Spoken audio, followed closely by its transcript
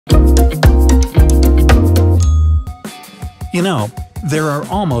You know, there are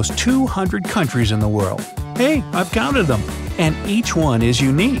almost 200 countries in the world. Hey, I've counted them, and each one is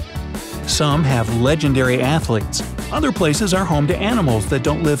unique. Some have legendary athletes. Other places are home to animals that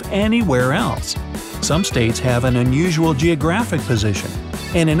don't live anywhere else. Some states have an unusual geographic position,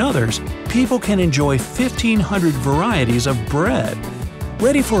 and in others, people can enjoy 1,500 varieties of bread.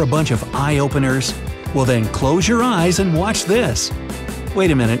 Ready for a bunch of eye-openers? Well then close your eyes and watch this.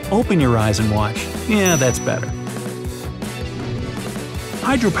 Wait a minute, open your eyes and watch. Yeah, that's better.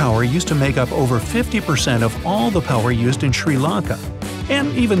 Hydropower used to make up over 50% of all the power used in Sri Lanka.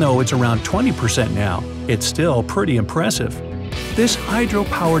 And even though it's around 20% now, it's still pretty impressive. This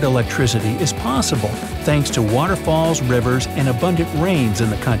hydro-powered electricity is possible thanks to waterfalls, rivers, and abundant rains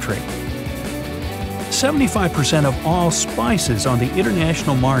in the country. 75% of all spices on the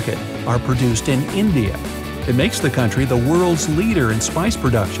international market are produced in India. It makes the country the world's leader in spice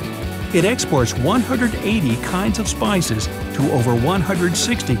production. It exports 180 kinds of spices to over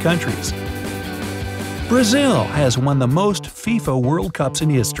 160 countries. Brazil has won the most FIFA World Cups in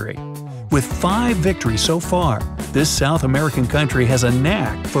history. With 5 victories so far, this South American country has a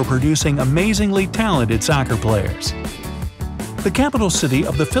knack for producing amazingly talented soccer players. The capital city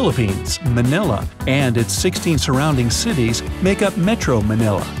of the Philippines, Manila, and its 16 surrounding cities make up Metro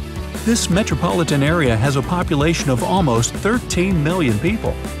Manila. This metropolitan area has a population of almost 13 million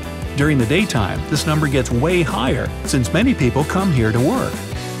people. During the daytime, this number gets way higher since many people come here to work.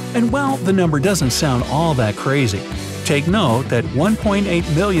 And while the number doesn't sound all that crazy, take note that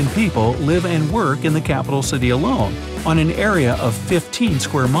 1.8 million people live and work in the capital city alone, on an area of 15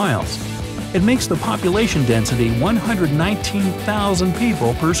 square miles. It makes the population density 119,000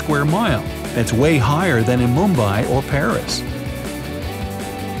 people per square mile. That's way higher than in Mumbai or Paris.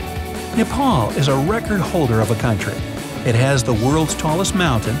 Nepal is a record holder of a country. It has the world's tallest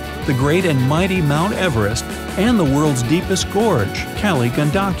mountain, the great and mighty Mount Everest, and the world's deepest gorge, Kali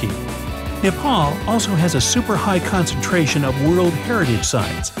Gandaki. Nepal also has a super high concentration of World Heritage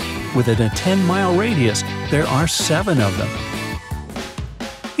Sites. Within a 10-mile radius, there are 7 of them.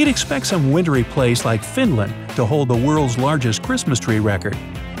 You'd expect some wintry place like Finland to hold the world's largest Christmas tree record,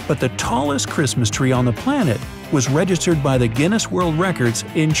 but the tallest Christmas tree on the planet was registered by the Guinness World Records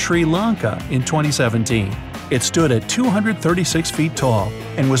in Sri Lanka in 2017. It stood at 236 feet tall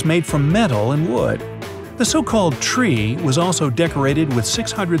and was made from metal and wood. The so-called tree was also decorated with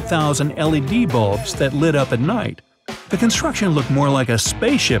 600,000 LED bulbs that lit up at night. The construction looked more like a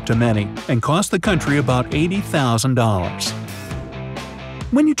spaceship to many and cost the country about $80,000.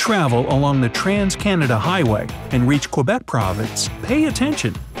 When you travel along the Trans-Canada Highway and reach Quebec Province, pay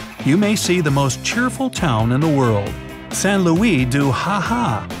attention. You may see the most cheerful town in the world, Saint Louis du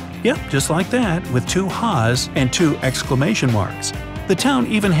Ha-Ha. Yep, just like that, with 2 ha's and 2 exclamation marks. The town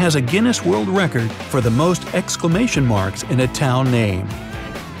even has a Guinness World Record for the most exclamation marks in a town name.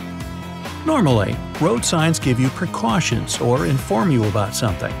 Normally, road signs give you precautions or inform you about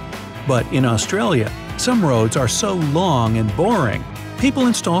something. But in Australia, some roads are so long and boring, people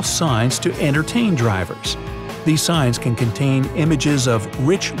install signs to entertain drivers. These signs can contain images of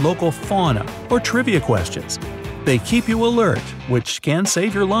rich local fauna or trivia questions. They keep you alert, which can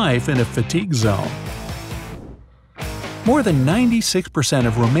save your life in a fatigue zone. More than 96%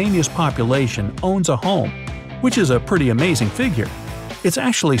 of Romania's population owns a home, which is a pretty amazing figure. It's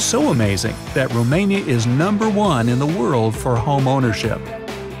actually so amazing that Romania is #1 in the world for home ownership.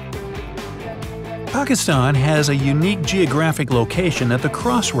 Pakistan has a unique geographic location at the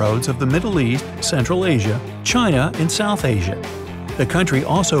crossroads of the Middle East, Central Asia, China, and South Asia. The country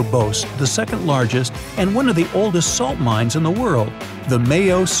also boasts the second largest and one of the oldest salt mines in the world. The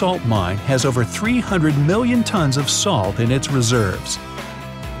Mayo Salt Mine has over 300 million tons of salt in its reserves.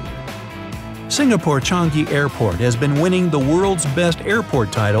 Singapore Changi Airport has been winning the world's best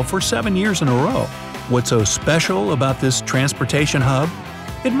airport title for 7 years in a row. What's so special about this transportation hub?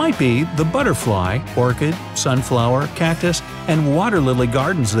 It might be the butterfly, orchid, sunflower, cactus, and water lily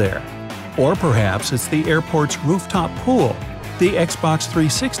gardens there. Or perhaps it's the airport's rooftop pool, the Xbox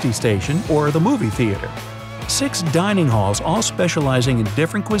 360 station, or the movie theater. 6 dining halls all specializing in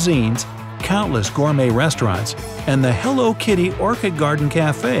different cuisines, countless gourmet restaurants, and the Hello Kitty Orchid Garden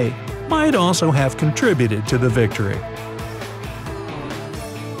Cafe might also have contributed to the victory.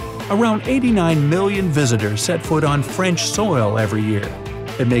 Around 89 million visitors set foot on French soil every year.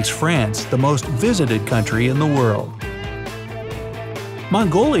 It makes France the most visited country in the world.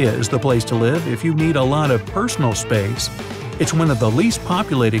 Mongolia is the place to live if you need a lot of personal space. It's one of the least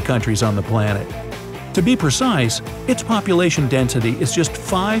populated countries on the planet. To be precise, its population density is just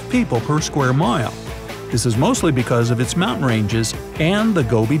 5 people per square mile. This is mostly because of its mountain ranges and the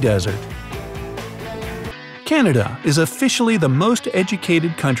Gobi Desert. Canada is officially the most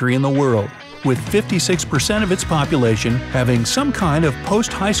educated country in the world, with 56% of its population having some kind of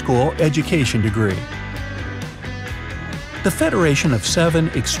post-high school education degree. The Federation of 7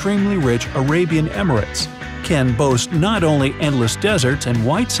 extremely rich Arabian Emirates can boast not only endless deserts and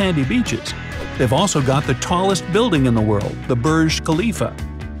white sandy beaches, they've also got the tallest building in the world, the Burj Khalifa.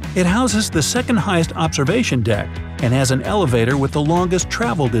 It houses the second highest observation deck and has an elevator with the longest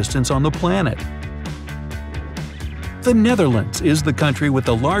travel distance on the planet. The Netherlands is the country with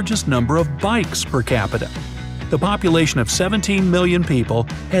the largest number of bikes per capita. The population of 17 million people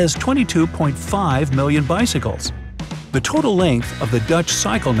has 22.5 million bicycles. The total length of the Dutch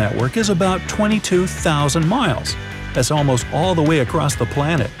cycle network is about 22,000 miles. That's almost all the way across the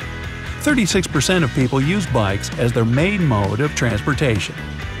planet. 36% of people use bikes as their main mode of transportation.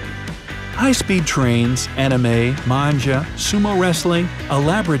 High-speed trains, anime, manga, sumo wrestling,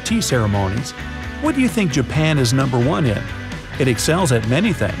 elaborate tea ceremonies. What do you think Japan is number 1 in? It excels at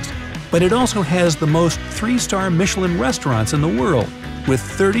many things, but it also has the most 3-star Michelin restaurants in the world, with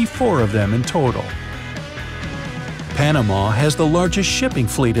 34 of them in total. Panama has the largest shipping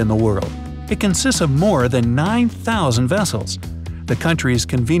fleet in the world. It consists of more than 9,000 vessels. The country's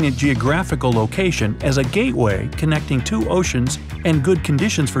convenient geographical location as a gateway connecting 2 oceans and good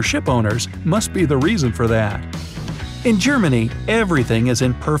conditions for ship owners must be the reason for that. In Germany, everything is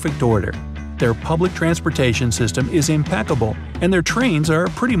in perfect order. Their public transportation system is impeccable, and their trains are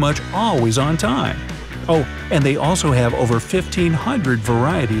pretty much always on time. Oh, and they also have over 1,500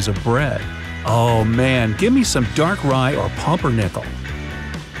 varieties of bread. Oh man, give me some dark rye or pumpernickel.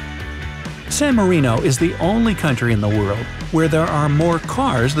 San Marino is the only country in the world where there are more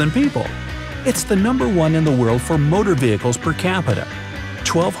cars than people. It's the number 1 in the world for motor vehicles per capita,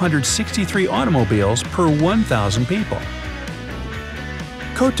 1,263 automobiles per 1,000 people.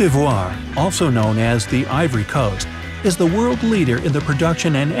 Côte d'Ivoire, also known as the Ivory Coast, is the world leader in the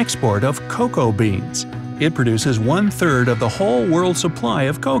production and export of cocoa beans. It produces 1/3 of the whole world supply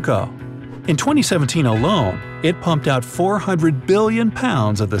of cocoa. In 2017 alone, it pumped out 400 billion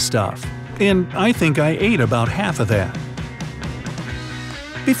pounds of the stuff. And I think I ate about half of that.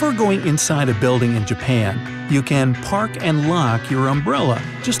 Before going inside a building in Japan, you can park and lock your umbrella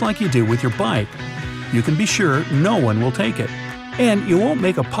just like you do with your bike. You can be sure no one will take it. And you won't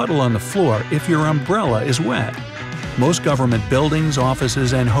make a puddle on the floor if your umbrella is wet. Most government buildings,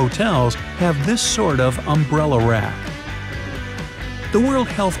 offices, and hotels have this sort of umbrella rack. The World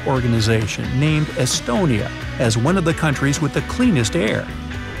Health Organization named Estonia as one of the countries with the cleanest air.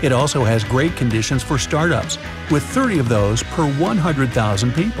 It also has great conditions for startups, with 30 of those per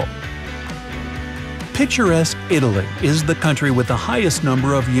 100,000 people. Picturesque Italy is the country with the highest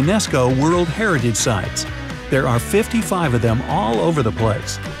number of UNESCO World Heritage Sites. There are 55 of them all over the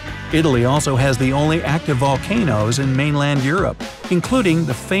place. Italy also has the only active volcanoes in mainland Europe, including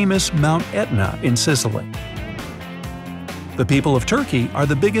the famous Mount Etna in Sicily. The people of Turkey are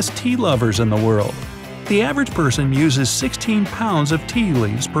the biggest tea lovers in the world. The average person uses 16 pounds of tea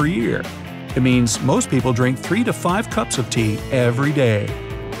leaves per year. It means most people drink 3 to 5 cups of tea every day.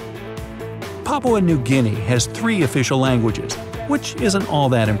 Papua New Guinea has 3 official languages, which isn't all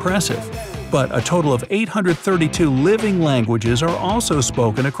that impressive. But a total of 832 living languages are also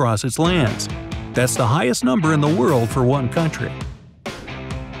spoken across its lands. That's the highest number in the world for one country.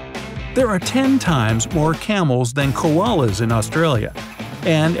 There are 10 times more camels than koalas in Australia.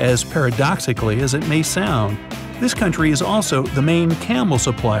 And as paradoxically as it may sound, this country is also the main camel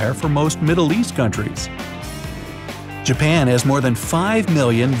supplier for most Middle East countries. Japan has more than 5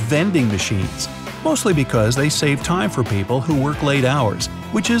 million vending machines, mostly because they save time for people who work late hours,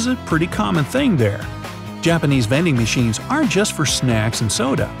 which is a pretty common thing there. Japanese vending machines aren't just for snacks and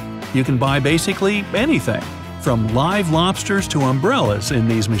soda. You can buy basically anything, from live lobsters to umbrellas in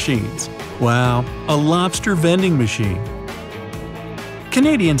these machines. Wow, a lobster vending machine!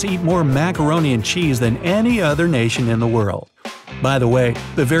 Canadians eat more macaroni and cheese than any other nation in the world. By the way,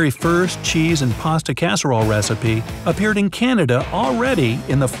 the very first cheese and pasta casserole recipe appeared in Canada already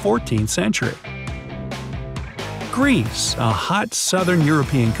in the 14th century. Greece, a hot southern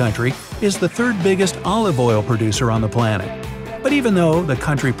European country, is the 3rd biggest olive oil producer on the planet. But even though the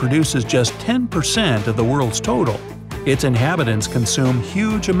country produces just 10% of the world's total, its inhabitants consume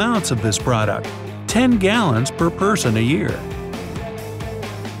huge amounts of this product, 10 gallons per person a year.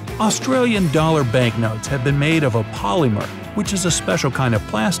 Australian dollar banknotes have been made of a polymer, which is a special kind of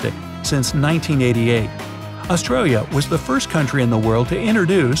plastic, since 1988. Australia was the first country in the world to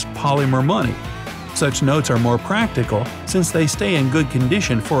introduce polymer money. Such notes are more practical since they stay in good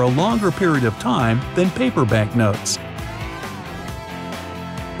condition for a longer period of time than paper banknotes.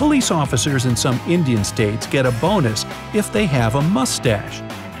 Police officers in some Indian states get a bonus if they have a mustache.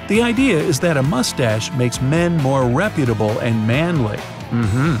 The idea is that a mustache makes men more reputable and manly.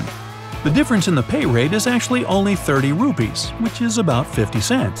 The difference in the pay rate is actually only 30 rupees, which is about 50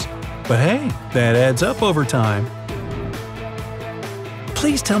 cents. But hey, that adds up over time.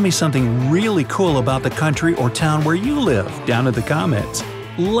 Please tell me something really cool about the country or town where you live down in the comments.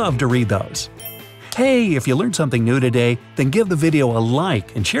 Love to read those. Hey, if you learned something new today, then give the video a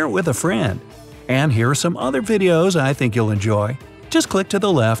like and share it with a friend. And here are some other videos I think you'll enjoy. Just click to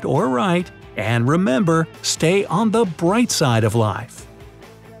the left or right, and remember, stay on the bright side of life.